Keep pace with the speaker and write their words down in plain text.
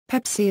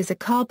Pepsi is a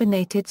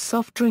carbonated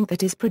soft drink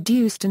that is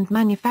produced and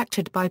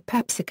manufactured by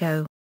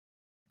PepsiCo.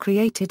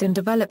 Created and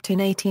developed in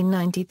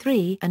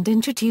 1893 and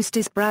introduced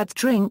as Brad's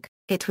drink,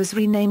 it was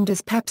renamed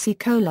as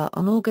Pepsi-Cola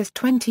on August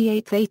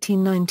 28,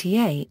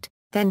 1898,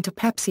 then to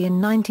Pepsi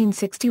in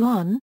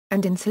 1961,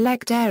 and in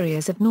select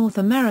areas of North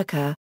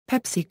America,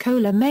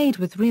 Pepsi-Cola Made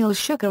with real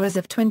sugar as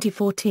of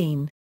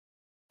 2014.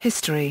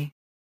 History.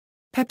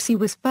 Pepsi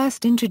was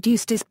first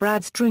introduced as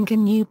Brad's drink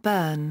in New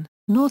Bern,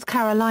 North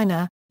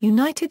Carolina,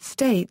 United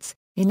States,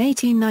 in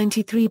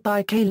 1893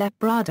 by Caleb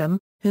Bradham,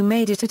 who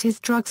made it at his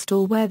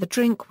drugstore where the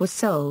drink was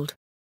sold.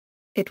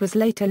 It was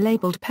later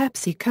labeled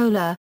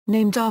Pepsi-Cola,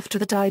 named after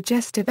the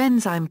digestive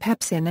enzyme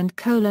pepsin and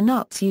cola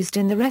nuts used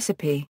in the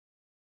recipe.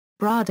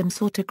 Bradham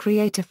sought to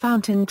create a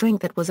fountain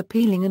drink that was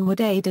appealing and would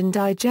aid in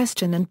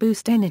digestion and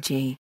boost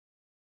energy.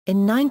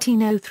 In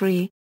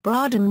 1903,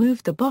 Bradham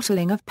moved the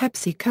bottling of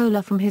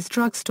Pepsi-Cola from his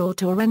drugstore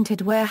to a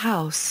rented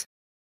warehouse.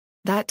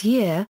 That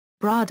year,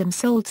 Bradham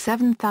sold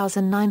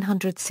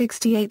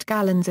 7,968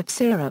 gallons of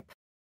syrup.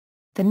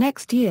 The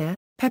next year,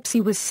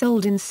 Pepsi was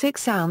sold in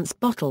 6-ounce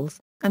bottles,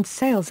 and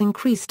sales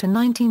increased to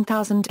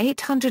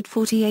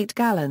 19,848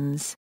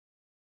 gallons.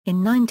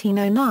 In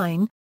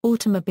 1909,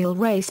 automobile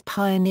race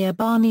pioneer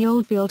Barney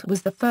Oldfield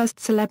was the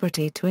first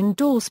celebrity to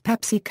endorse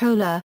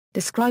Pepsi-Cola,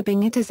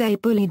 describing it as a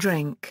bully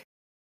drink.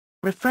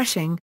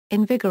 Refreshing,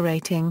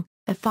 invigorating,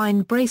 a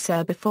fine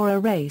bracer before a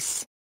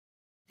race.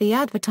 The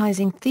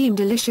advertising theme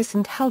delicious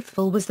and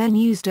healthful was then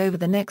used over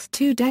the next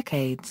 2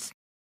 decades.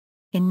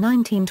 In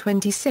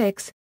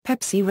 1926,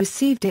 Pepsi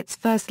received its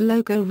first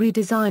logo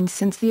redesign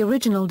since the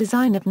original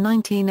design of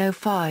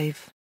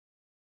 1905.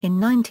 In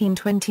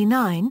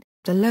 1929,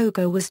 the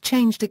logo was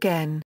changed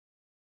again.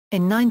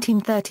 In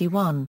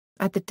 1931,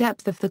 at the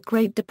depth of the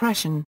Great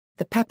Depression,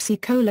 the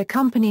Pepsi-Cola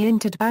Company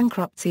entered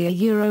bankruptcy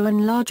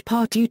in large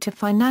part due to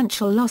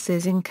financial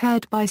losses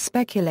incurred by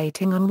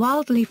speculating on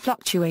wildly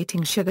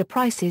fluctuating sugar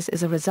prices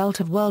as a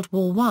result of World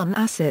War I.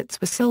 Assets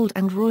were sold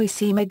and Roy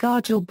C.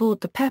 McArdle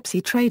bought the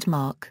Pepsi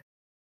trademark.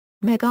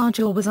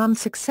 McArdle was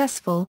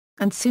unsuccessful,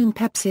 and soon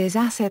Pepsi's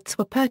assets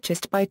were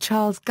purchased by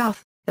Charles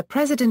Guth, the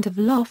president of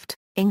Loft,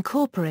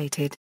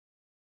 Incorporated.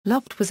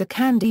 Loft was a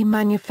candy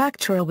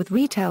manufacturer with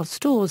retail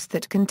stores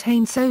that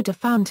contained soda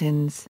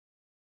fountains.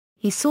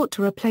 He sought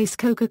to replace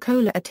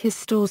Coca-Cola at his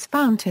store's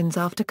fountains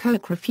after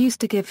Coke refused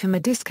to give him a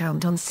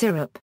discount on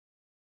syrup.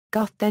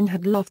 Guth then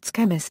had Loft's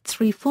chemists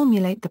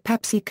reformulate the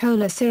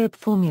Pepsi-Cola syrup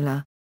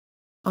formula.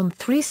 On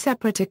 3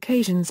 separate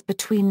occasions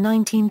between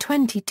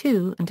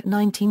 1922 and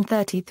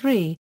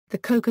 1933, the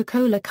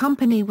Coca-Cola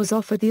Company was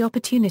offered the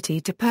opportunity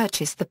to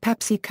purchase the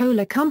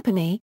Pepsi-Cola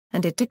Company,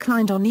 and it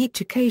declined on each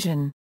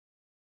occasion.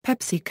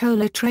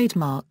 Pepsi-Cola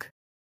trademark.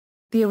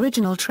 The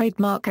original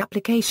trademark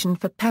application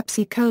for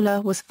Pepsi-Cola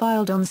was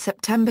filed on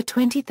September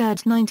 23,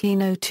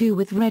 1902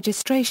 with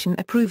registration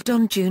approved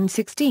on June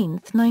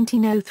 16,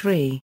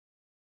 1903.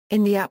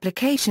 In the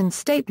application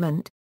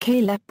statement,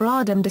 Caleb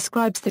Bradham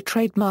describes the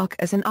trademark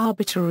as an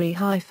arbitrary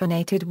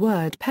hyphenated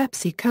word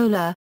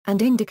Pepsi-Cola,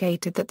 and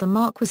indicated that the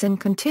mark was in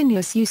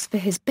continuous use for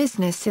his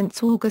business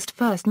since August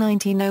 1,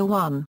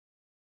 1901.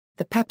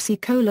 The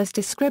Pepsi-Cola's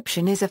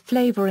description is a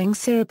flavoring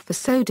syrup for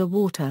soda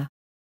water.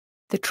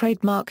 The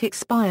trademark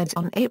expired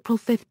on April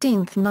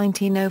 15,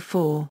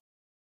 1904.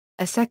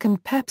 A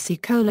second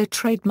Pepsi-Cola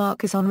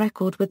trademark is on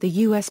record with the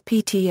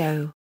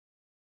USPTO.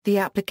 The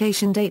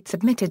application date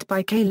submitted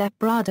by Caleb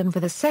Bradham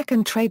for the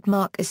second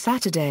trademark is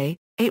Saturday,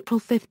 April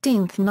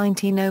 15,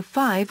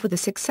 1905 with a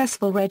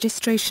successful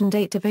registration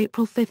date of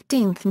April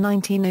 15,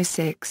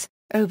 1906,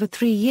 over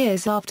 3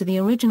 years after the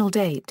original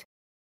date.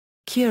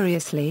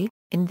 Curiously,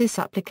 in this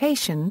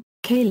application,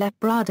 Caleb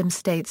Bradham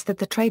states that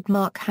the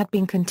trademark had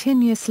been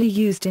continuously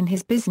used in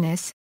his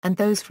business, and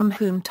those from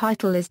whom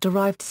title is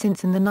derived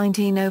since in the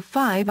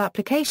 1905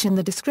 application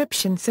the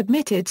description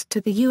submitted to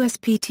the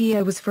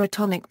USPTO was for a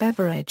tonic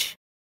beverage.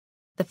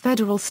 The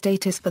federal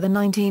status for the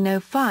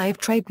 1905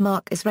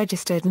 trademark is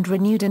registered and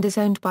renewed and is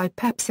owned by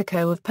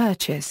PepsiCo of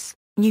Purchase,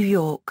 New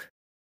York.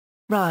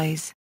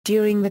 Rise.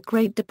 During the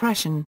Great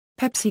Depression,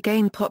 Pepsi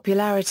gained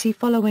popularity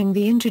following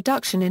the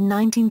introduction in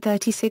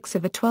 1936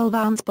 of a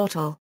 12-ounce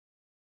bottle.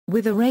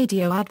 With a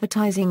radio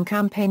advertising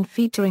campaign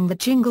featuring the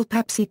jingle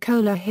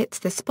Pepsi-Cola hits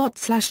the spot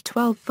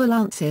 /12 full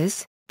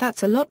ounces,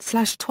 that's a lot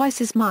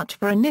 /twice as much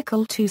for a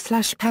nickel 2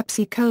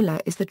 Pepsi-Cola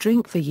is the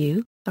drink for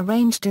you,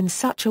 arranged in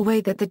such a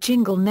way that the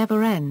jingle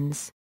never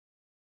ends.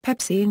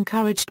 Pepsi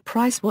encouraged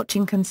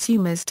price-watching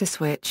consumers to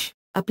switch,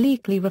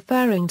 obliquely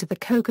referring to the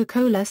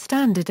Coca-Cola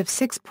standard of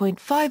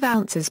 6.5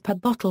 ounces per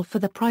bottle for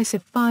the price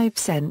of 5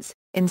 cents,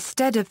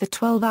 instead of the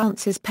 12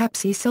 ounces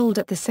Pepsi sold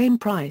at the same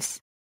price.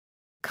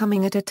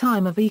 Coming at a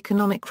time of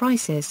economic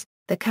crisis,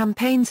 the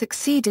campaign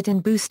succeeded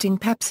in boosting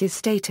Pepsi's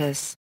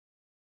status.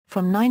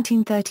 From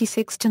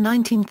 1936 to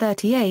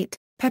 1938,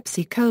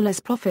 Pepsi-Cola's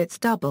profits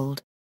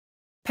doubled.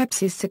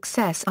 Pepsi's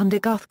success under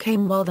Guth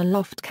came while the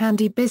Loft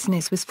candy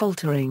business was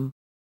faltering.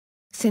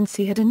 Since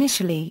he had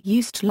initially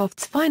used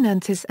Loft's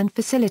finances and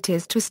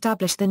facilities to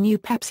establish the new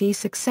Pepsi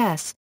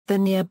success, the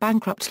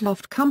near-bankrupt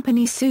Loft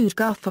Company sued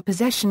Guth for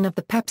possession of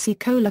the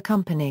Pepsi-Cola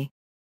Company.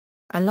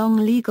 A long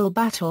legal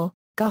battle,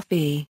 Guth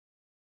v.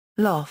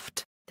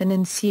 Loft, then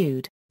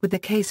ensued, with the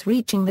case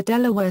reaching the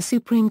Delaware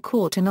Supreme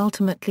Court and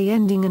ultimately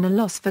ending in a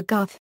loss for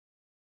Guth.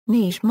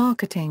 Niche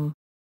marketing.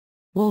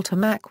 Walter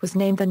Mack was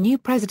named the new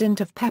president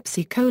of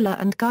Pepsi-Cola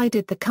and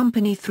guided the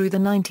company through the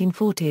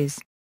 1940s.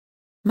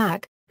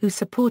 Mack, who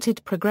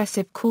supported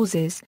progressive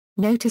causes,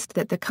 noticed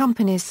that the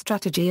company's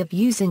strategy of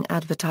using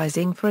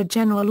advertising for a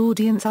general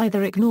audience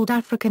either ignored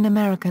African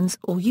Americans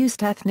or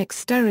used ethnic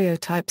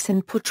stereotypes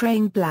in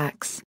portraying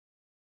blacks.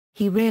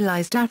 He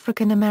realized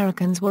African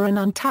Americans were an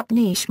untapped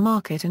niche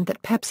market and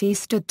that Pepsi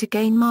stood to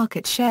gain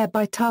market share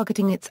by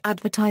targeting its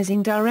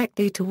advertising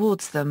directly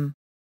towards them.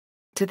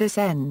 To this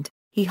end,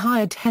 he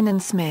hired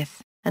Henan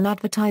Smith, an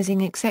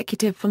advertising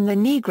executive from the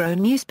Negro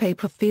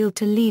newspaper field,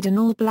 to lead an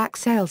all-black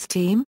sales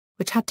team,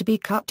 which had to be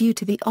cut due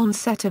to the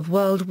onset of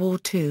World War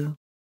II.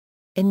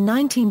 In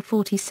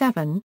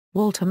 1947,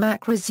 Walter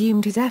Mack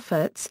resumed his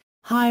efforts,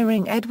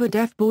 hiring Edward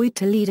F. Boyd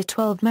to lead a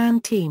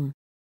 12-man team.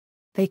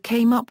 They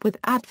came up with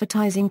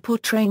advertising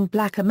portraying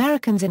black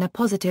Americans in a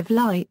positive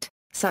light,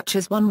 such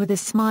as one with a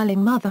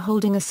smiling mother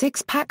holding a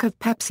six-pack of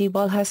Pepsi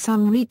while her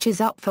son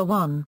reaches up for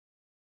one.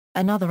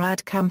 Another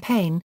ad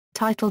campaign,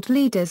 titled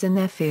Leaders in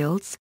Their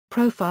Fields,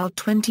 profiled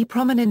 20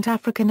 prominent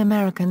African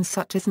Americans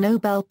such as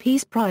Nobel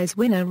Peace Prize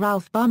winner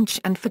Ralph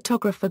Bunche and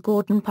photographer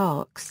Gordon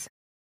Parks.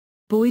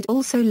 Boyd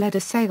also led a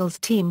sales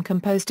team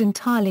composed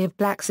entirely of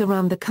blacks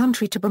around the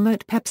country to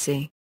promote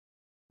Pepsi.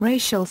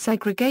 Racial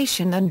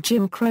segregation and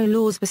Jim Crow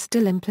laws were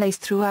still in place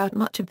throughout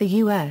much of the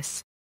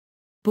U.S.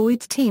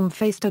 Boyd's team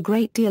faced a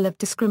great deal of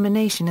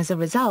discrimination as a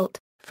result,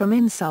 from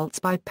insults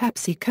by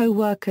Pepsi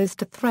co-workers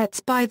to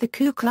threats by the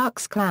Ku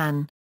Klux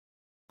Klan.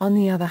 On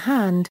the other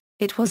hand,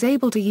 it was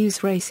able to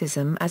use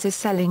racism as a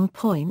selling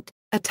point,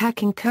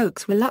 attacking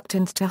Coke's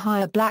reluctance to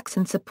hire blacks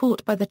and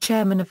support by the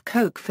chairman of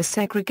Coke for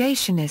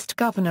segregationist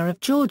governor of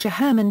Georgia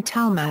Herman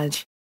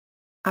Talmadge.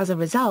 As a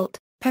result,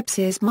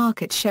 Pepsi's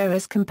market share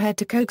as compared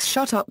to Coke's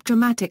shot up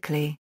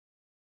dramatically.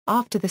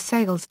 After the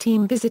sales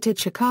team visited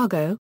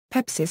Chicago,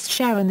 Pepsi's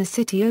share in the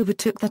city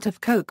overtook that of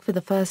Coke for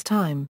the first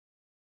time.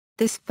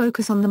 This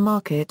focus on the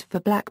market for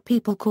black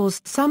people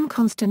caused some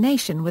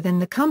consternation within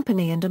the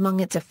company and among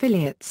its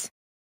affiliates.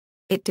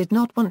 It did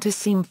not want to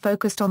seem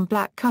focused on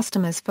black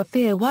customers for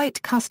fear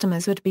white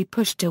customers would be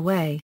pushed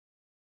away.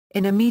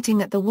 In a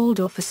meeting at the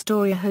Waldorf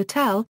Astoria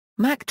Hotel,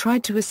 Mack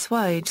tried to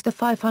assuage the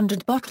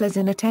 500 bottlers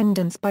in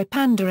attendance by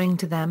pandering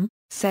to them,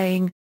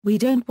 saying, "We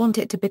don't want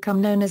it to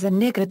become known as a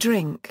nigger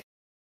drink."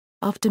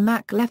 After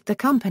Mack left the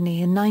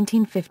company in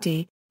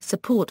 1950,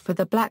 support for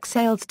the black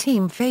sales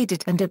team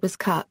faded and it was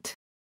cut.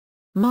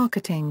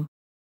 Marketing.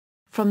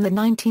 From the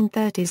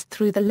 1930s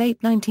through the late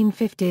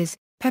 1950s,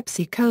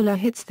 Pepsi-Cola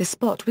hits the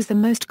spot was the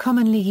most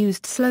commonly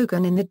used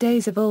slogan in the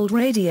days of old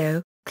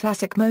radio,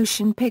 classic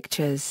motion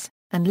pictures,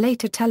 and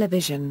later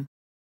television.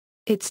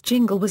 Its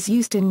jingle was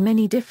used in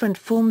many different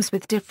forms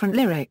with different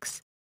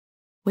lyrics.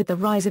 With the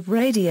rise of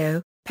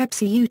radio,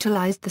 Pepsi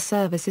utilized the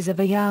services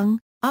of a young,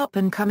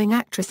 up-and-coming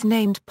actress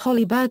named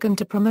Polly Bergen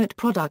to promote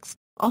products,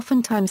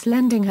 oftentimes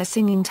lending her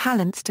singing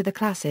talents to the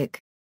classic.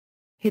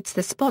 Hits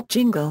the spot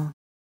jingle.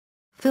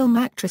 Film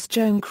actress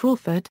Joan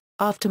Crawford,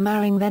 after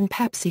marrying then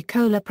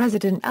Pepsi-Cola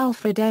president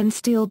Alfred N.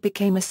 Steele,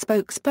 became a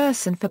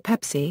spokesperson for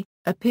Pepsi,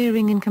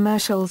 appearing in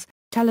commercials,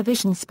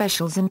 television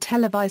specials and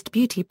televised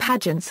beauty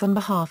pageants on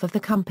behalf of the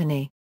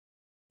company.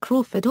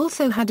 Crawford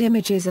also had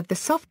images of the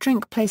soft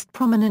drink placed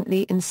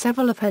prominently in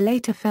several of her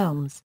later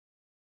films.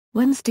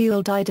 When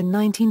Steele died in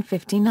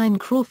 1959,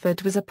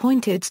 Crawford was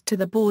appointed to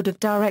the board of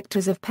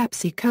directors of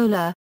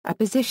Pepsi-Cola, a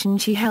position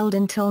she held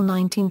until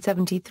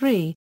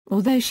 1973,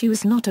 although she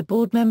was not a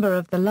board member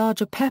of the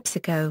larger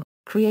PepsiCo,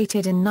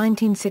 created in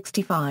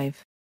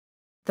 1965.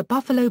 The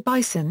Buffalo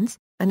Bisons,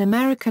 an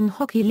American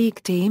Hockey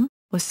League team,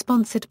 was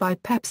sponsored by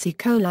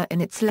Pepsi-Cola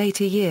in its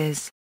later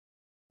years.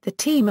 The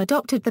team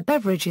adopted the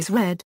beverage's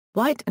red,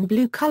 white and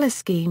blue color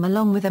scheme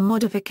along with a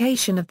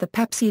modification of the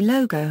Pepsi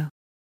logo.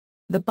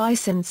 The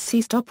Bisons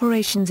ceased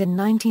operations in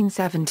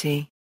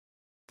 1970.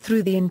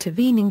 Through the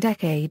intervening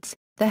decades,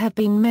 there have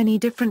been many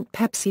different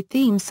Pepsi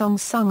theme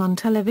songs sung on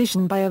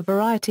television by a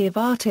variety of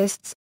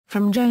artists,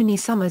 from Joni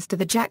Summers to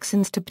the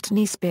Jacksons to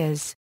Britney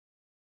Spears.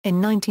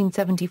 In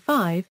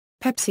 1975,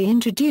 Pepsi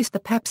introduced the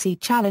Pepsi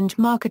Challenge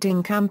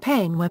marketing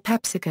campaign where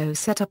PepsiCo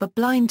set up a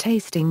blind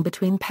tasting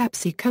between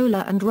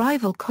Pepsi-Cola and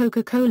rival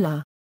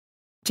Coca-Cola.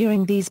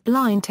 During these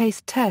blind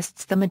taste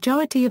tests, the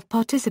majority of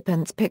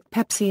participants picked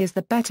Pepsi as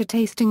the better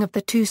tasting of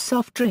the two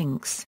soft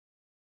drinks.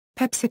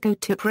 PepsiCo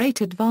took great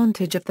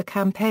advantage of the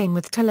campaign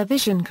with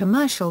television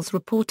commercials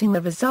reporting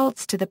the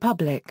results to the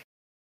public.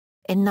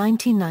 In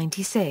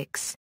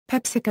 1996,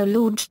 PepsiCo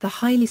launched the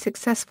highly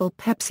successful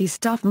Pepsi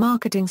Stuff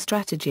marketing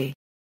strategy.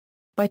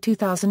 By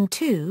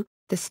 2002,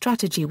 the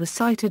strategy was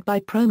cited by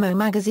Promo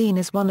magazine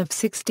as one of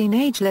 16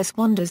 ageless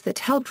wonders that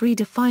helped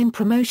redefine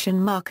promotion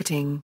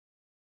marketing.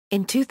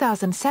 In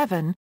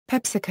 2007,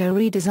 PepsiCo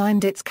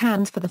redesigned its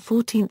cans for the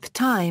 14th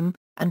time,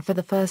 and for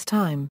the first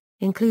time,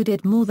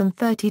 included more than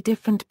 30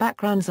 different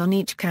backgrounds on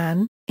each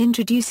can,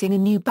 introducing a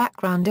new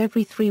background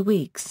every 3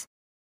 weeks.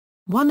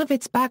 One of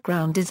its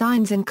background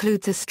designs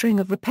includes a string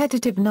of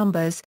repetitive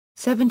numbers,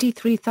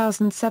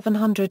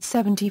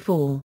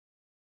 73,774.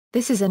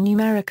 This is a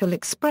numerical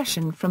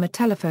expression from a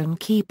telephone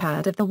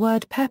keypad of the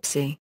word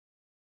Pepsi.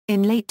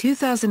 In late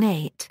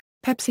 2008,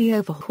 Pepsi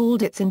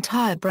overhauled its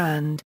entire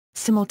brand,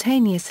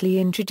 simultaneously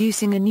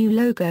introducing a new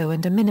logo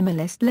and a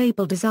minimalist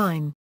label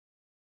design.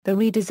 The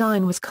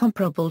redesign was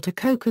comparable to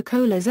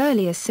Coca-Cola's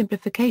earlier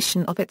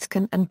simplification of its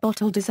can and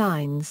bottle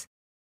designs.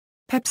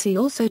 Pepsi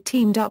also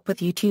teamed up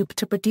with YouTube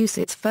to produce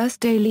its first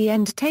daily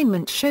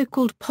entertainment show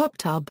called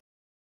PopTub.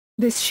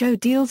 This show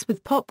deals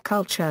with pop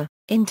culture,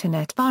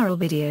 internet viral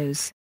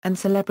videos, and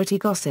celebrity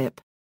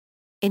gossip.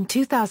 In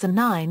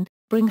 2009,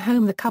 Bring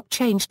Home the Cup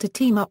changed to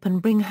Team Up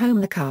and Bring Home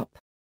the Cup.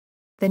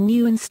 The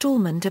new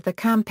installment of the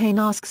campaign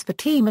asks for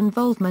team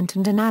involvement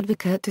and an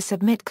advocate to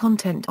submit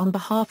content on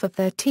behalf of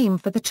their team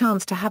for the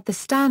chance to have the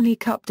Stanley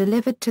Cup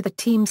delivered to the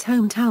team's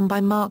hometown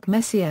by Mark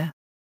Messier.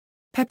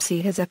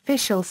 Pepsi has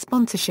official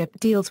sponsorship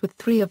deals with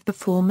 3 of the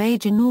 4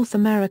 major North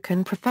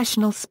American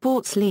professional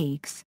sports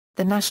leagues,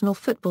 the National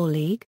Football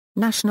League,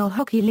 National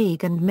Hockey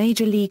League and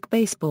Major League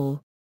Baseball.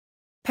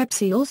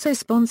 Pepsi also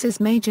sponsors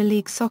Major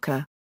League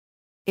Soccer.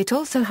 It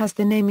also has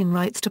the naming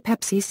rights to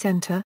Pepsi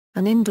Center,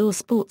 an indoor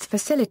sports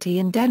facility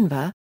in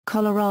Denver,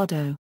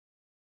 Colorado.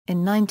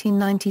 In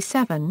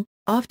 1997,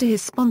 after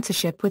his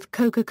sponsorship with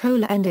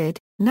Coca-Cola ended,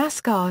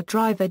 NASCAR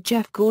driver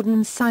Jeff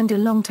Gordon signed a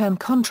long-term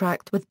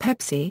contract with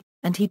Pepsi,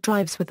 and he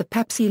drives with the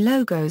Pepsi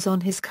logos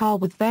on his car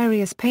with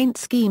various paint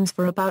schemes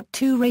for about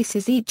 2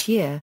 races each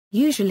year,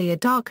 usually a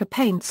darker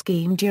paint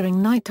scheme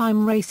during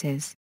nighttime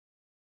races.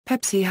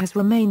 Pepsi has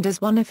remained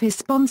as one of his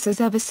sponsors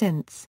ever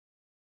since.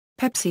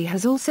 Pepsi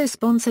has also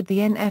sponsored the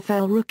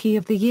NFL Rookie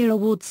of the Year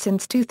Awards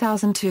since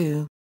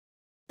 2002.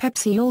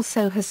 Pepsi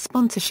also has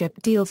sponsorship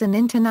deals in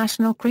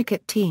international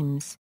cricket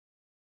teams.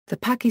 The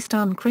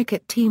Pakistan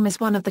cricket team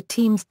is one of the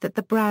teams that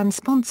the brand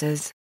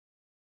sponsors.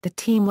 The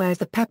team wears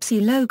the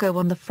Pepsi logo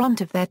on the front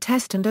of their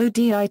Test and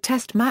ODI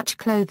Test match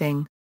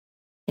clothing.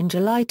 In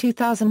July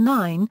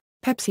 2009,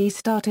 Pepsi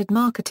started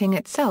marketing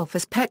itself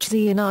as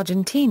Pepsi in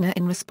Argentina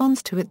in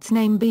response to its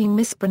name being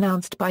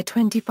mispronounced by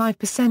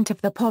 25% of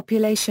the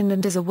population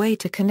and as a way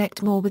to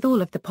connect more with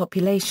all of the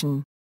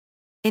population.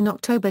 In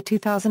October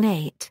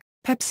 2008,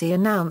 Pepsi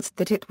announced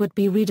that it would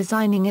be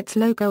redesigning its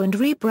logo and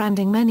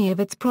rebranding many of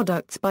its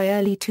products by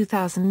early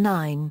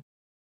 2009.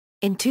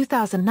 In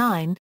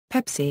 2009,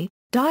 Pepsi,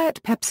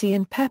 Diet Pepsi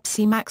and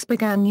Pepsi Max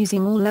began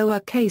using all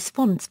lowercase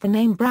fonts for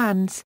name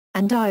brands,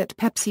 and Diet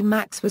Pepsi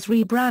Max was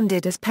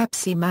rebranded as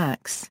Pepsi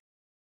Max.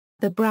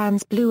 The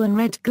brand's blue and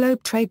red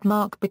globe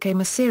trademark became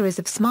a series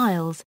of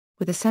smiles,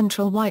 with a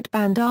central white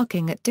band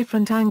arcing at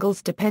different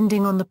angles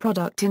depending on the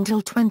product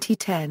until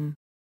 2010.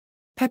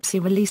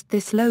 Pepsi released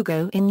this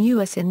logo in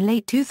US in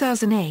late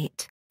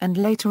 2008, and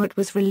later it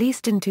was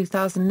released in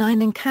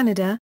 2009 in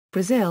Canada,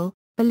 Brazil,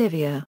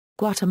 Bolivia,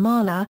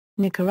 Guatemala,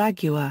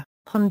 Nicaragua,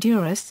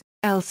 Honduras,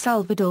 El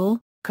Salvador,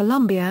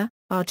 Colombia,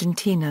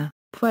 Argentina,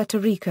 Puerto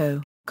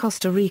Rico,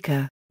 Costa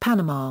Rica,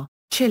 Panama,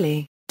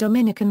 Chile,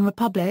 Dominican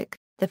Republic,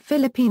 the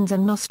Philippines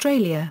and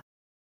Australia.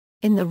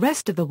 In the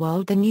rest of the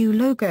world the new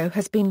logo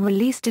has been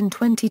released in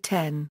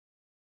 2010.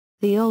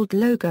 The old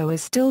logo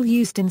is still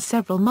used in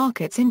several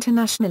markets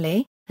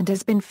internationally, and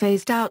has been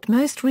phased out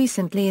most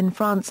recently in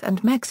France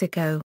and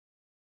Mexico.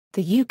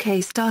 The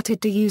UK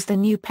started to use the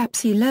new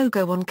Pepsi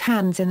logo on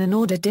cans in an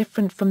order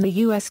different from the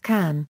US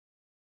can.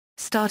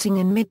 Starting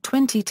in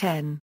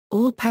mid-2010,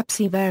 all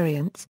Pepsi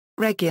variants,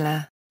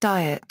 regular,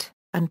 diet,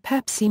 and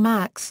Pepsi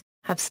Max,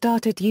 have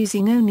started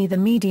using only the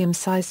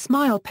medium-size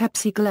Smile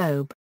Pepsi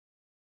globe.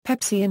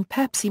 Pepsi and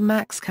Pepsi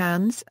Max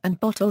cans and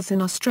bottles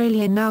in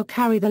Australia now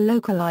carry the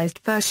localized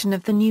version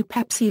of the new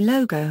Pepsi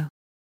logo.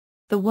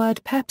 The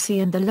word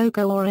Pepsi and the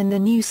logo are in the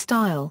new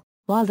style,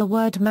 while the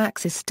word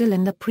Max is still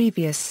in the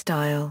previous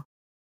style.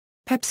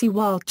 Pepsi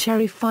Wild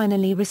Cherry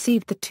finally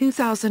received the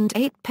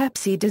 2008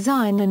 Pepsi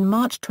design in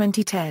March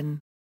 2010.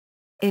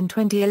 In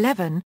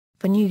 2011,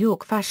 for New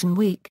York Fashion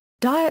Week,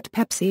 Diet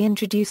Pepsi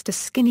introduced a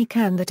skinny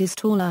can that is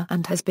taller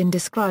and has been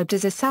described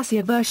as a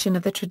sassier version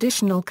of the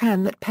traditional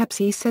can that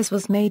Pepsi says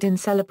was made in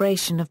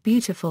celebration of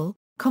beautiful,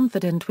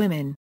 confident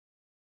women.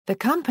 The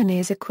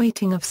company's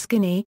equating of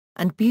skinny,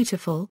 and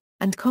beautiful,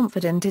 and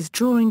confident is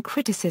drawing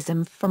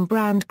criticism from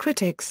brand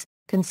critics,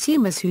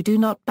 consumers who do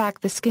not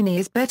back the skinny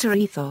is better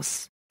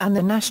ethos, and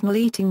the National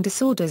Eating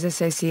Disorders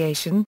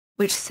Association,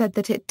 which said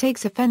that it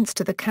takes offense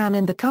to the can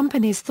and the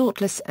company's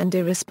thoughtless and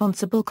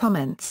irresponsible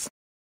comments.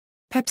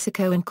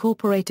 PepsiCo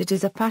Incorporated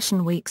is a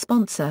Fashion Week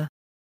sponsor.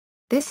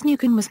 This new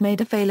can was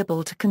made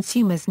available to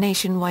consumers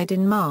nationwide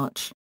in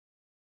March.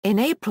 In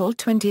April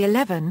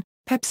 2011,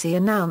 Pepsi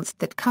announced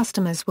that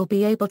customers will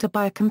be able to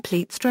buy a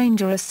complete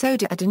stranger a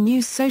soda at a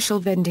new social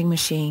vending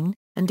machine,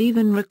 and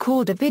even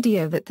record a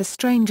video that the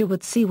stranger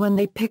would see when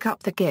they pick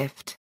up the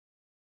gift.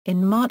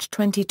 In March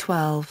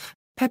 2012,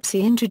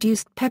 Pepsi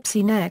introduced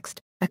Pepsi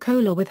Next, a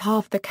cola with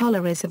half the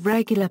calories of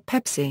regular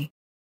Pepsi.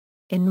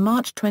 In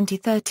March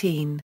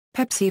 2013,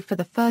 Pepsi for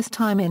the first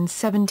time in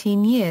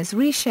 17 years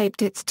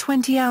reshaped its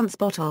 20-ounce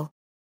bottle.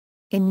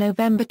 In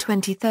November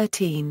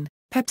 2013,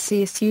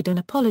 Pepsi issued an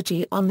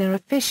apology on their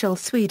official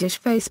Swedish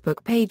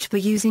Facebook page for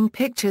using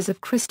pictures of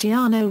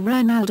Cristiano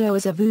Ronaldo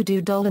as a voodoo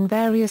doll in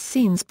various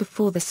scenes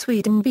before the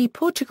Sweden v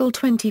Portugal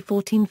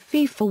 2014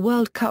 FIFA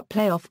World Cup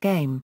playoff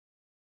game.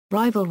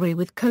 Rivalry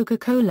with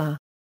Coca-Cola.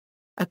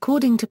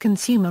 According to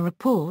Consumer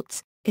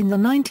Reports, in the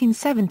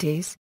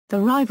 1970s, the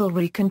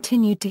rivalry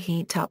continued to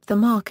heat up the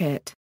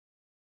market.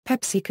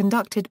 Pepsi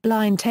conducted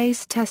blind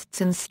taste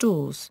tests in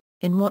stores,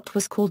 in what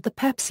was called the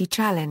Pepsi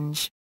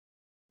Challenge.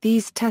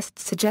 These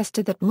tests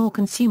suggested that more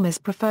consumers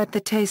preferred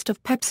the taste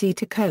of Pepsi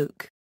to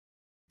Coke.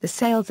 The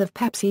sales of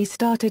Pepsi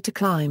started to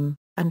climb,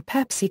 and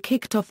Pepsi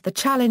kicked off the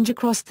challenge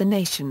across the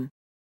nation.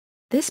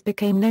 This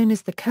became known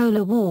as the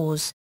Cola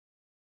Wars.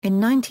 In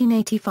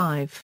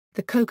 1985,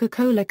 the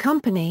Coca-Cola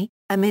Company,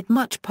 amid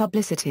much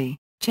publicity,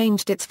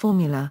 changed its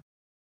formula.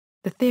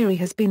 The theory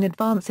has been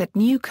advanced that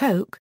New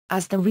Coke,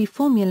 as the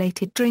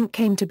reformulated drink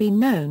came to be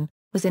known,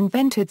 was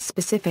invented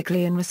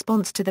specifically in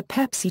response to the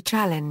Pepsi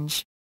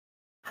Challenge.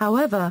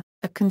 However,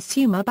 a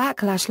consumer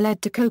backlash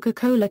led to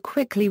Coca-Cola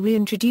quickly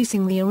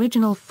reintroducing the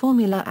original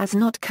formula as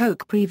not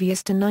Coke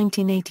previous to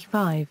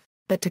 1985,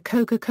 but to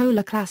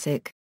Coca-Cola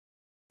Classic.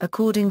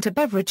 According to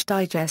Beverage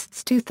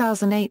Digest's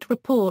 2008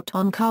 report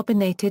on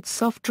carbonated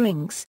soft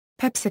drinks,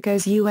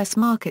 PepsiCo's U.S.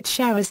 market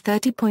share is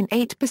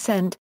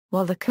 30.8%,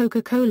 while the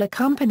Coca-Cola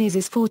Company's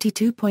is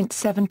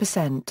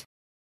 42.7%.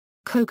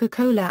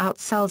 Coca-Cola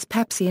outsells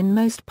Pepsi in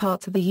most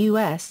parts of the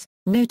U.S.,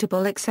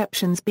 notable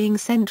exceptions being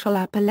Central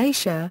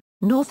Appalachia,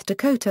 North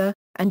Dakota,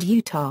 and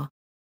Utah.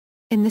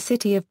 In the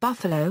city of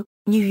Buffalo,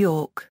 New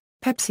York,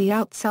 Pepsi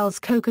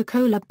outsells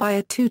Coca-Cola by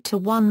a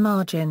 2-to-1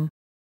 margin.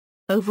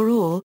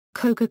 Overall,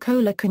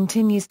 Coca-Cola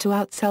continues to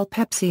outsell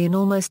Pepsi in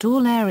almost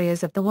all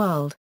areas of the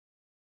world.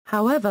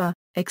 However,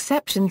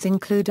 exceptions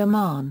include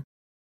Oman,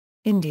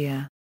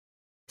 India,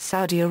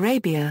 Saudi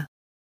Arabia,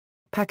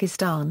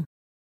 Pakistan,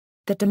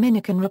 the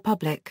Dominican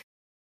Republic,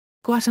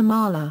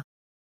 Guatemala,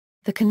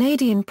 the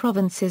Canadian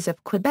provinces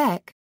of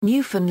Quebec,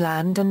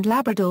 Newfoundland and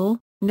Labrador,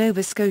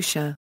 Nova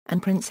Scotia,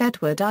 and Prince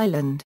Edward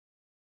Island,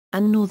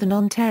 and Northern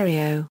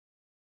Ontario.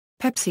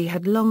 Pepsi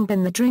had long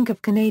been the drink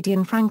of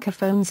Canadian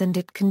francophones, and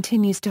it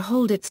continues to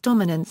hold its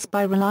dominance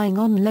by relying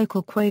on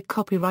local Quay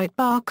copyright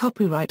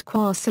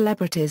qua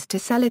celebrities to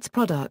sell its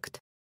product.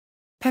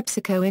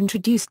 PepsiCo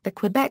introduced the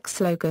Quebec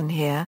slogan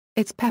 "Here,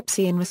 it's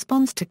Pepsi" in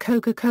response to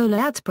Coca-Cola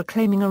ads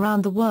proclaiming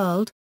around the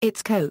world,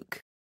 "It's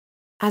Coke."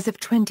 As of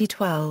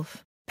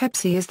 2012,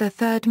 Pepsi is the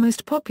third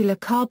most popular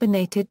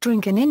carbonated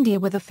drink in India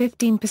with a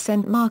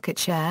 15% market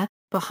share,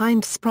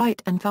 behind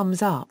Sprite and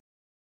Thums Up.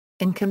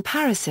 In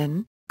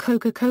comparison,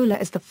 Coca-Cola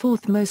is the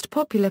fourth most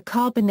popular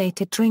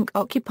carbonated drink,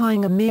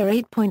 occupying a mere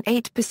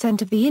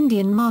 8.8% of the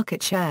Indian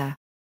market share.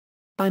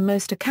 By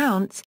most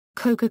accounts,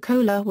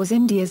 Coca-Cola was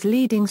India's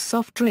leading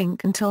soft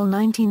drink until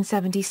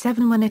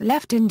 1977, when it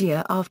left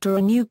India after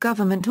a new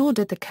government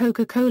ordered the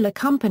Coca-Cola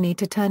Company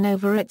to turn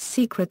over its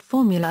secret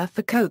formula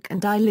for Coke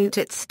and dilute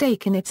its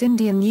stake in its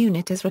Indian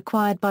unit as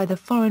required by the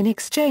Foreign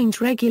Exchange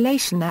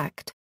Regulation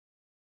Act.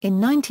 In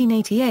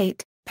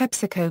 1988,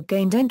 PepsiCo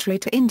gained entry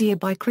to India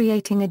by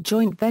creating a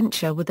joint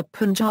venture with the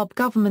Punjab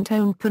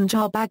government-owned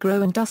Punjab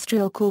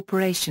Agro-Industrial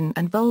Corporation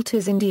and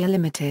Voltas India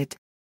Limited.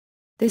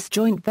 This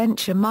joint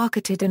venture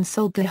marketed and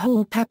sold the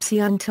whole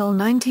Pepsi until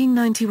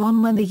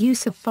 1991, when the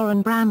use of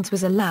foreign brands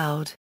was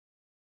allowed.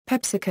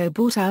 PepsiCo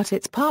bought out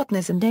its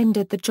partners and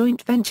ended the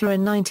joint venture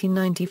in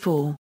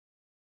 1994.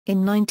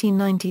 In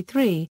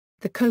 1993,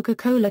 the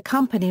Coca-Cola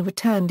Company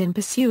returned in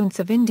pursuance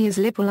of India's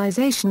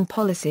liberalization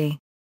policy.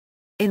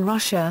 In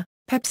Russia,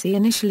 Pepsi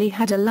initially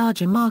had a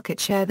larger market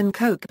share than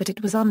Coke, but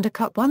it was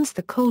undercut once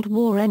the Cold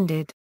War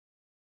ended.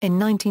 In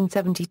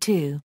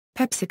 1972,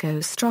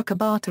 PepsiCo struck a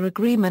barter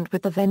agreement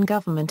with the then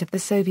government of the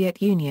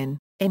Soviet Union,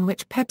 in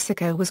which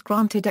PepsiCo was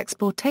granted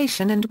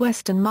exportation and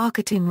Western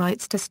marketing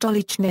rights to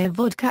Stolichnaya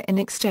vodka in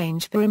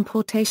exchange for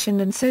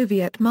importation and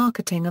Soviet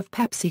marketing of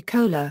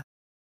Pepsi-Cola.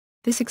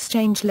 This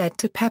exchange led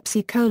to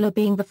Pepsi-Cola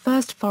being the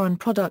first foreign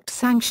product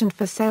sanctioned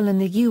for sale in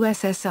the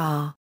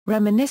USSR,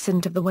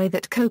 reminiscent of the way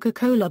that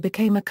Coca-Cola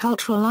became a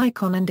cultural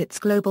icon and its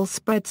global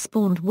spread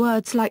spawned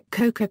words like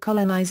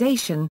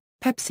Coca-Colonization.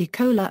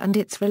 Pepsi-Cola and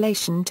its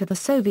relation to the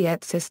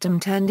Soviet system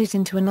turned it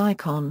into an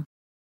icon.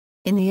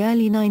 In the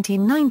early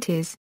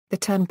 1990s, the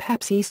term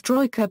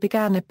Pepsi-Stroika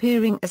began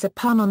appearing as a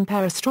pun on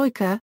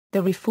perestroika,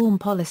 the reform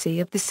policy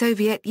of the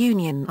Soviet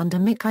Union under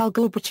Mikhail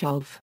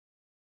Gorbachev.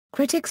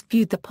 Critics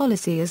viewed the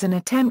policy as an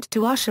attempt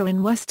to usher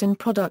in Western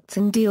products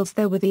and deals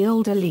there with the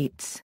old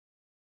elites.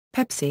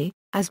 Pepsi,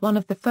 as one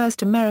of the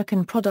first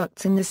American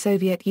products in the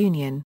Soviet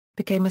Union,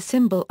 became a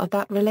symbol of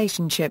that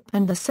relationship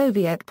and the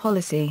Soviet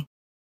policy.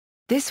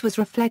 This was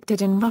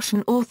reflected in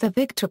Russian author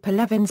Viktor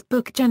Pelevin's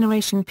book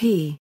Generation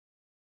P.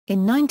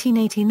 In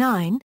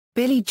 1989,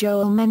 Billy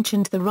Joel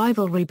mentioned the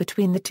rivalry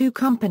between the two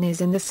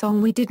companies in the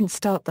song We Didn't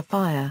Start the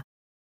Fire.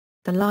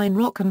 The line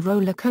Rock and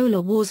Roller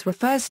Cola Wars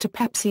refers to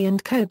Pepsi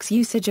and Coke's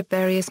usage of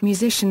various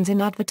musicians in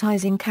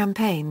advertising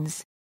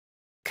campaigns.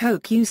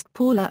 Coke used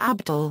Paula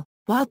Abdul,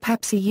 while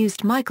Pepsi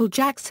used Michael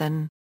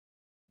Jackson.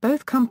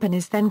 Both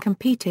companies then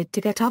competed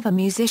to get other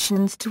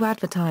musicians to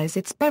advertise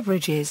its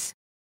beverages.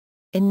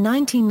 In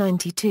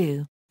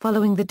 1992,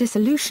 following the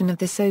dissolution of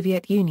the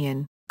Soviet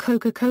Union,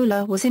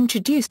 Coca-Cola was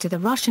introduced to the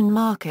Russian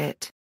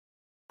market.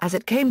 As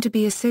it came to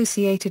be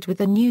associated with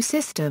the new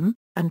system,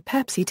 and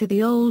Pepsi to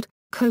the old,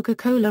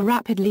 Coca-Cola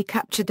rapidly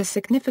captured a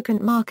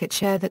significant market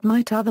share that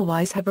might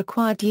otherwise have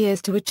required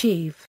years to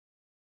achieve.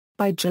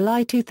 By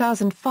July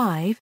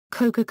 2005,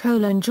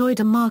 Coca-Cola enjoyed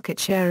a market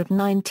share of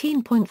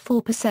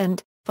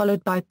 19.4%,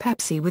 followed by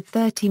Pepsi with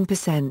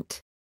 13%.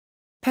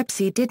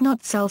 Pepsi did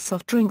not sell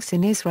soft drinks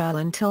in Israel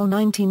until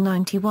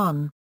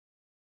 1991.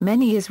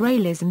 Many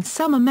Israelis and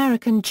some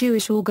American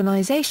Jewish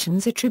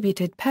organizations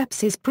attributed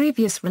Pepsi's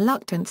previous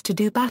reluctance to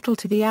do battle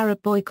to the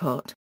Arab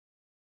boycott.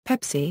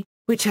 Pepsi,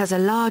 which has a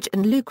large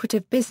and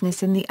lucrative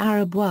business in the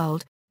Arab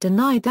world,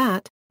 denied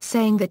that,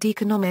 saying that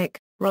economic,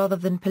 rather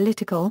than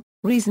political,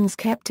 reasons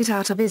kept it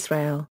out of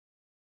Israel.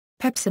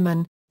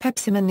 Pepsiman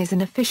is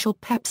an official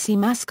Pepsi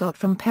mascot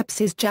from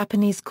Pepsi's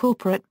Japanese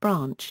corporate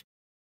branch.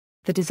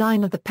 The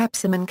design of the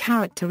Pepsiman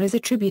character is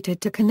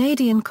attributed to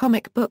Canadian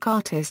comic book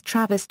artist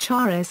Travis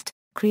Charest,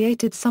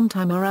 created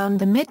sometime around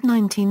the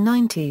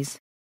mid-1990s.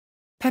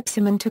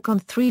 Pepsiman took on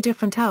 3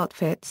 different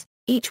outfits,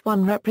 each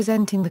one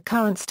representing the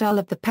current style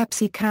of the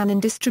Pepsi can in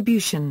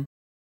distribution.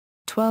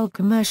 12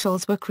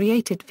 commercials were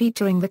created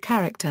featuring the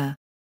character.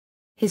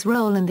 His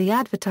role in the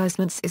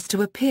advertisements is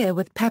to appear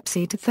with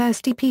Pepsi to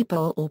thirsty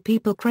people or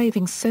people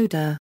craving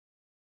soda.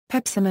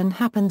 Pepsiman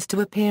happens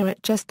to appear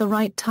at just the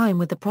right time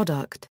with the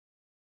product.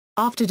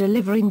 After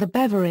delivering the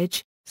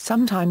beverage,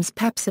 sometimes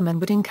Pepsiman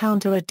would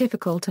encounter a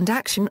difficult and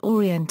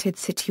action-oriented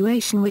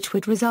situation which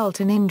would result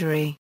in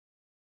injury.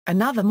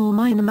 Another more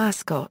minor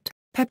mascot,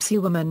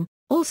 Pepsi Woman,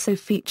 also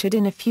featured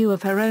in a few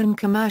of her own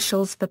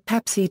commercials for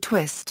Pepsi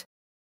Twist.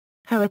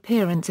 Her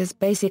appearance is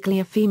basically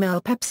a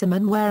female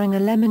Pepsiman wearing a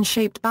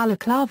lemon-shaped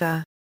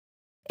balaclava.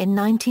 In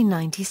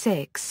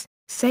 1996,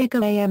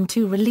 Sega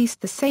AM2 released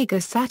the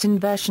Sega Saturn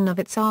version of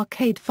its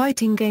arcade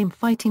fighting game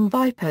Fighting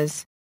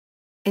Vipers.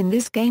 In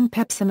this game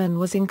Pepsiman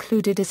was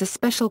included as a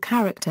special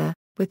character,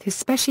 with his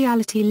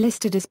speciality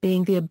listed as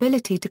being the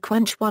ability to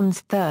quench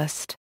one's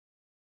thirst.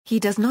 He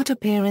does not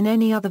appear in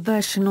any other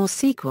version or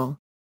sequel.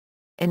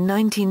 In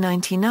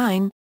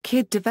 1999,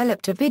 Kid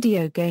developed a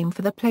video game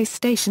for the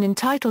PlayStation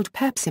entitled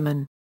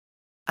Pepsiman.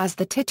 As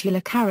the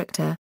titular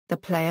character, the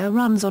player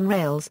runs on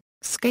rails,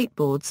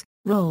 skateboards,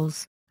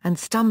 rolls, and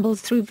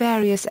stumbles through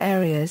various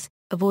areas,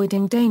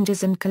 avoiding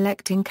dangers and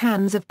collecting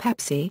cans of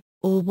Pepsi,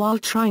 all while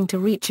trying to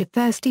reach a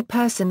thirsty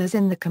person as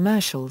in the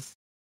commercials.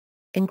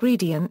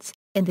 Ingredients: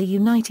 in the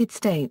United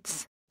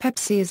States,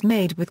 Pepsi is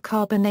made with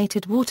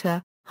carbonated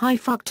water, high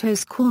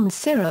fructose corn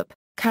syrup,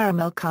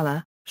 caramel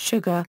color,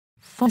 sugar,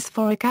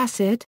 phosphoric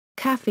acid,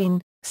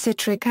 caffeine,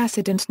 citric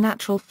acid and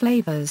natural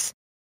flavors.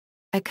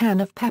 A can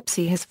of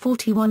Pepsi has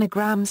 41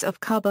 grams of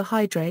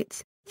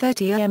carbohydrates,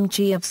 30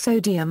 mg of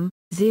sodium,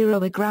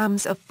 0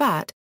 grams of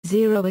fat,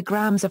 0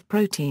 grams of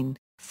protein,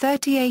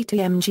 38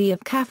 mg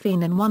of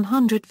caffeine and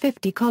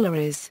 150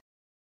 calories.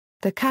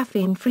 The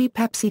caffeine-free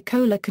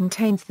Pepsi-Cola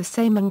contains the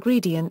same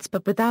ingredients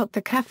but without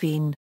the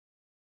caffeine.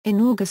 In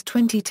August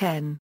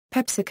 2010,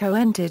 PepsiCo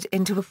entered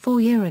into a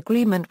 4-year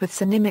agreement with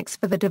Synimix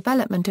for the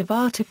development of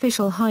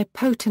artificial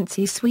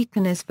high-potency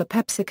sweeteners for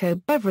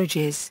PepsiCo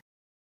beverages.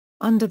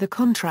 Under the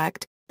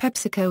contract,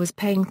 PepsiCo is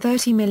paying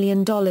 $30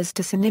 million to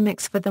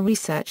Synimix for the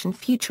research and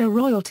future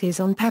royalties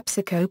on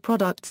PepsiCo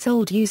products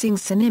sold using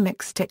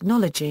Synimix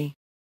technology.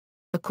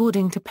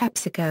 According to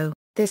PepsiCo,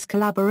 this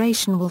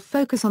collaboration will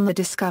focus on the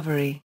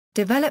discovery,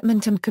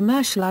 development and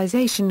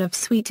commercialization of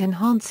sweet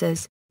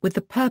enhancers, with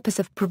the purpose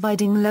of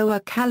providing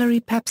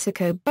lower-calorie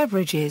PepsiCo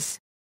beverages.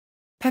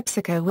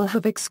 PepsiCo will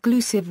have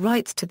exclusive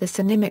rights to the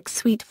Synimix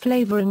sweet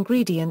flavor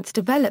ingredients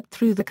developed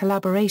through the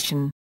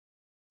collaboration.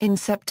 In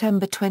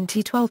September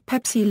 2012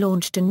 Pepsi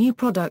launched a new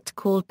product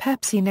called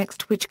Pepsi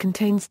Next which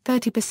contains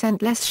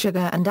 30% less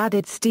sugar and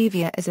added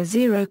stevia as a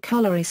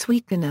zero-calorie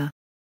sweetener.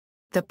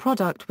 The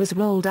product was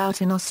rolled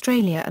out in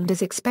Australia and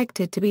is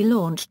expected to be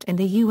launched in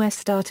the US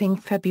starting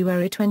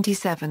February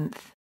 27.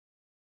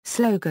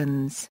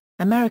 Slogans: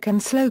 American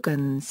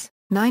slogans,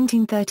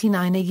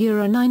 1939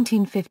 €1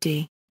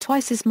 1950,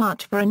 twice as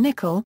much for a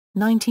nickel,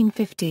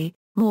 1950,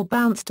 more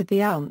bounce to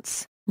the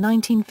ounce,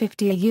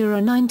 1950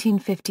 €1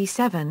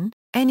 1957,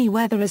 any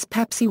weather is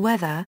Pepsi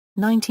weather,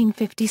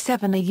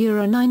 1957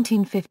 €1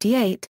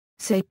 1958,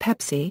 say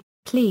Pepsi,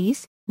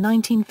 please,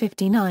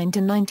 1959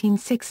 to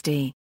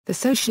 1960, the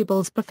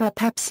sociables prefer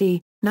Pepsi,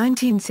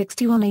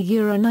 1961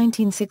 €1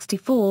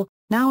 1964,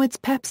 now it's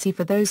Pepsi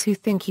for those who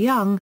think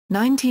young,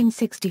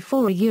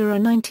 1964 €1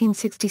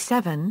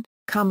 1967,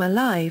 Come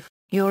Alive,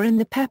 You're in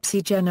the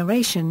Pepsi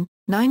Generation,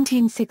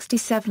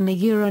 1967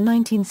 €1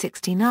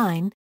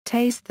 1969,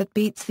 Taste that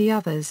beats the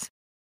others.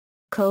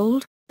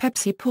 Cold,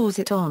 Pepsi pours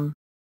it on.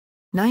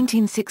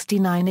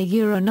 1969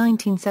 €1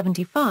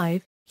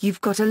 1975,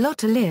 You've got a lot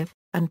to live,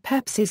 and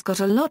Pepsi's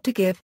got a lot to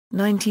give,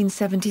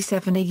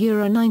 1977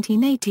 €1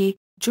 1980,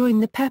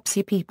 Join the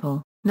Pepsi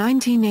people.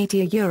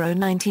 1980 €,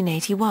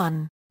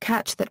 1981,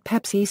 Catch That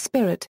Pepsi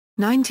Spirit,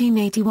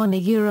 1981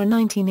 €,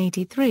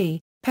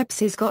 1983,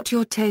 Pepsi's Got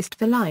Your Taste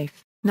for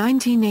Life,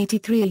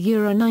 1983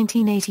 €,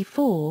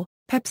 1984,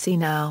 Pepsi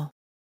Now.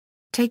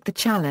 Take the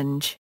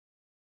Challenge.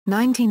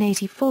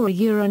 1984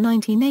 €,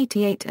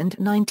 1988 and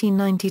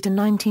 1990 to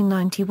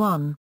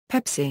 1991,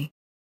 Pepsi.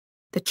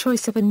 The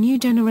Choice of a New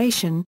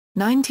Generation,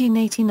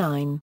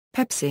 1989,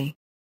 Pepsi.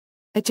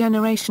 A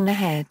Generation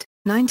Ahead,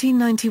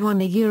 1991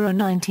 €,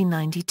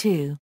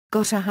 1992,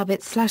 Gotta Have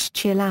It /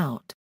 Chill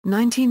Out,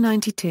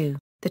 1992,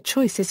 The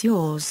Choice Is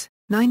Yours,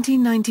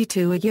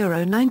 1992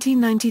 €,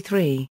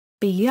 1993,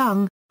 Be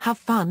Young, Have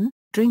Fun,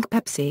 Drink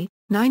Pepsi,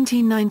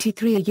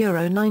 1993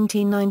 €,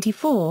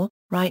 1994,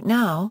 Right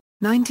Now,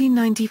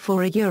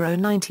 1994 €,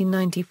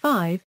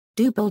 1995,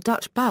 Double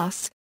Dutch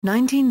Bus,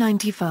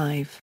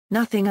 1995,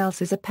 Nothing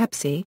Else Is a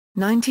Pepsi,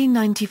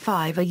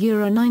 1995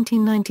 €,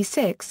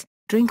 1996,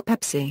 Drink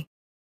Pepsi.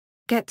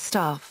 Get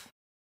Stuff.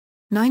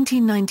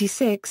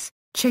 1996,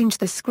 Change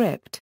the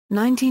Script,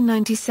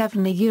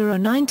 1997 €,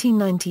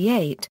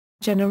 1998,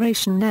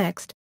 Generation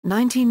Next,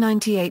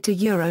 1998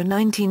 €,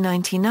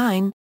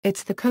 1999,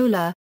 It's the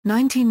Cola,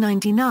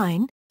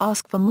 1999,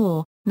 Ask for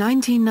More,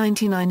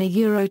 1999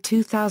 €,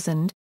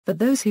 2000, For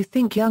Those Who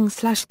Think Young /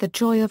 The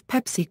Joy of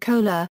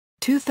Pepsi-Cola,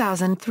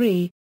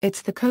 2003,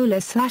 It's the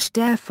Cola /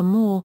 Dare for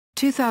More,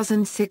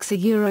 2006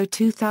 €,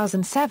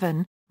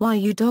 2007, Why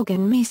You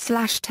Doggin' Me /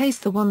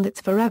 Taste the One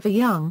That's Forever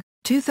Young,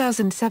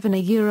 2007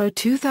 €,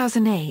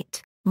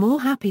 2008,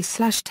 More Happy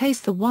 /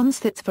 Taste the Ones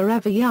That's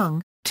Forever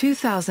Young,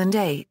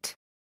 2008.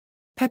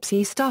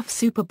 Pepsi Stuff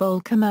Super Bowl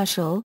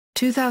Commercial,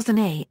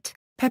 2008,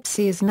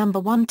 Pepsi is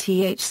 #1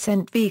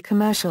 th V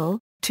Commercial,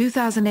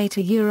 2008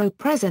 €,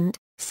 Present,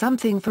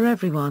 Something for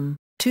Everyone,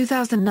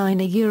 2009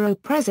 €,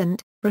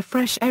 Present,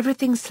 Refresh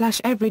Everything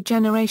 / Every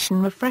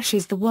Generation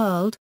Refreshes the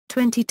World,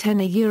 2010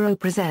 €,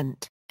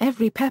 Present,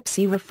 Every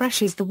Pepsi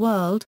Refreshes the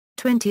World,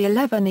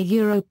 2011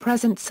 €,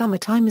 Present,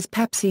 Summertime is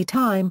Pepsi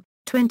Time,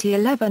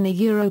 2011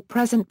 €,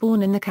 Present,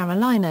 Born in the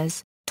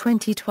Carolinas,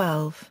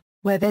 2012,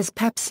 Where There's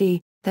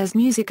Pepsi, There's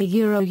Music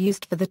 €,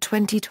 used for the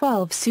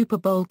 2012 Super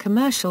Bowl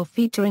commercial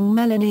featuring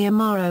Melanie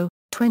Amaro,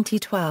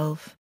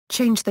 2012,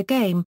 Change the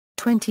Game,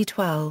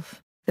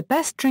 2012, The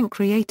Best Drink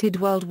Created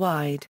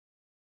Worldwide.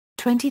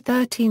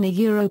 2013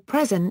 €,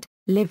 Present,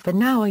 Live for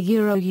Now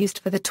 €, used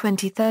for the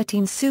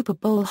 2013 Super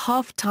Bowl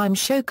halftime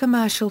show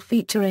commercial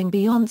featuring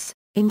Beyoncé,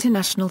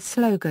 International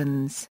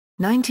Slogans,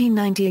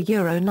 1990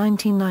 €,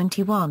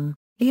 1991,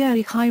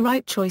 Yearly High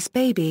Right Choice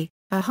Baby,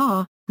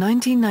 Aha,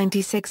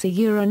 1996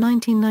 €,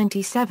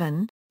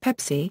 1997,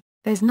 Pepsi,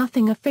 There's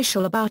Nothing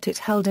Official About It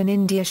held in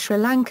India Sri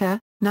Lanka,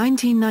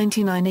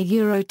 1999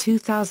 €,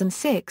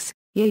 2006,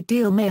 Ye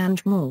Deal Me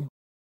and More.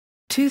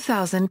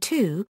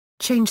 2002,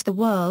 Change the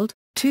World,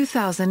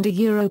 2000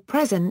 €,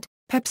 Present,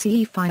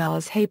 Pepsi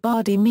Files Hey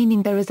Badi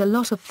meaning there is a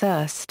lot of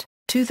thirst,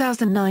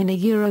 2009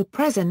 €,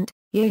 Present,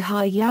 Ye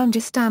Hai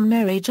Yaunjistam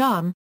Mary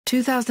Jan,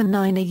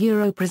 2009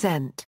 €,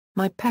 Present,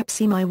 My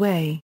Pepsi My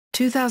Way,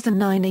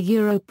 2009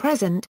 €,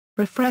 Present,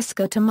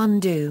 Refresca to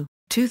Mundu,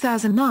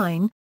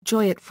 2009,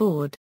 Joy at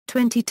Ford,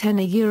 2010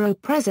 €,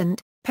 Present,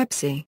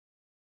 Pepsi.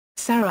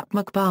 Sarap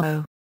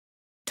Magbao.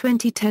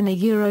 2010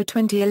 €,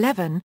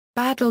 2011,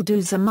 Battle du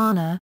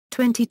Zamana,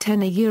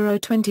 2010 €,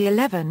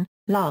 2011,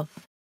 Love.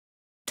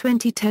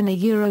 2010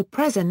 €,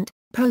 Present,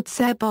 Pode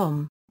Ser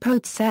Bom,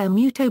 Pode Ser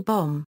Muito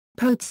Bom,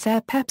 Pode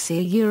Ser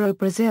Pepsi €,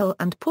 Brazil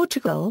and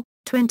Portugal,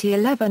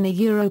 2011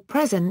 €,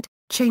 Present,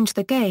 Change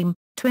the Game,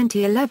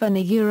 2011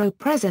 €,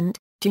 Present,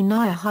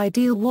 Dunia High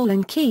Deal Wall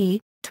and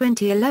Key,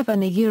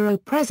 2011 €,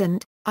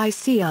 Present,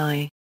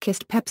 ICI,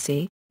 Kissed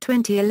Pepsi,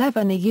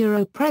 2011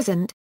 €,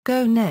 Present,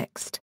 Go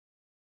Next.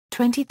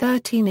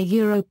 2013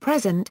 €,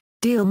 Present,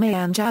 Deal Me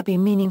and Abby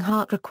meaning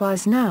Heart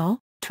Requires Now,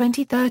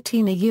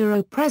 2013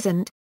 €,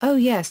 Present, Oh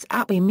Yes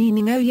Abby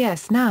meaning Oh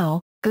Yes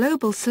Now,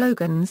 Global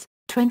Slogans,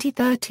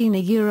 2013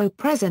 €,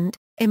 Present,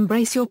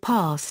 Embrace Your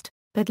Past,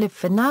 But Live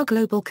for Now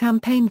Global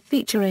Campaign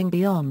featuring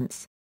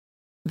Beyoncé.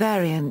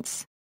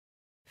 Variants.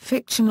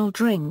 Fictional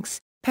drinks,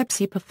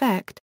 Pepsi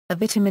Perfect, a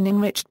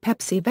vitamin-enriched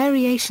Pepsi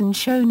variation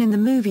shown in the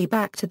movie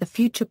Back to the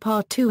Future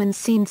Part 2 and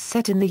scenes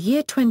set in the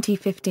year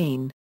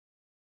 2015.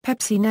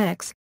 Pepsi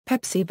Next,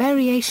 Pepsi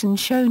variation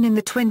shown in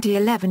the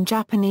 2011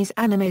 Japanese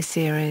anime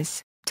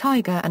series,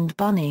 Tiger and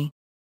Bunny.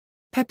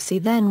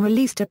 Pepsi then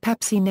released a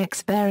Pepsi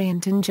Next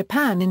variant in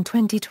Japan in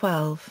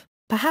 2012,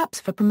 perhaps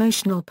for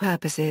promotional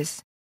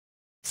purposes.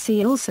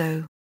 See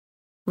also.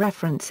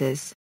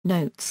 References,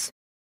 Notes.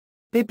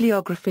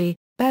 Bibliography,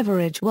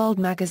 Beverage World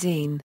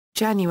Magazine,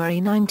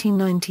 January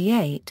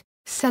 1998,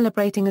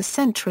 celebrating a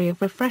century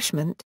of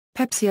refreshment,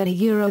 Pepsi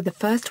 €, the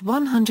first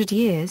 100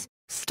 years,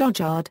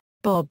 Stoddard,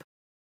 Bob.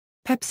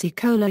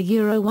 PepsiCola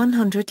 €,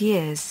 100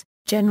 years,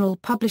 General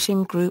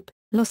Publishing Group,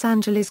 Los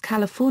Angeles,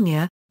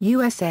 California,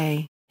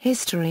 USA,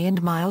 History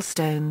and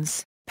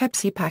Milestones,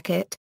 Pepsi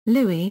Packet,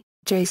 Louis,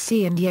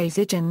 J.C. and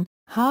Yazijan,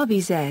 Harvey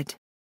Z.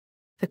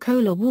 The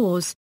Cola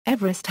Wars,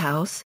 Everest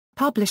House,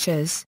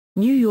 Publishers,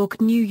 New York,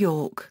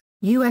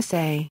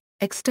 USA.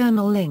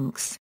 External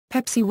links,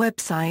 Pepsi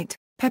website,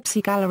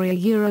 Pepsi Gallery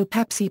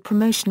Pepsi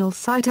promotional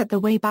site at the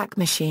Wayback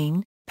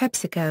Machine,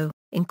 PepsiCo,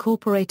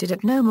 Incorporated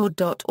at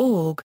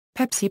nomore.org,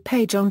 Pepsi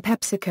page on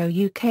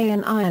PepsiCo UK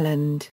and Ireland.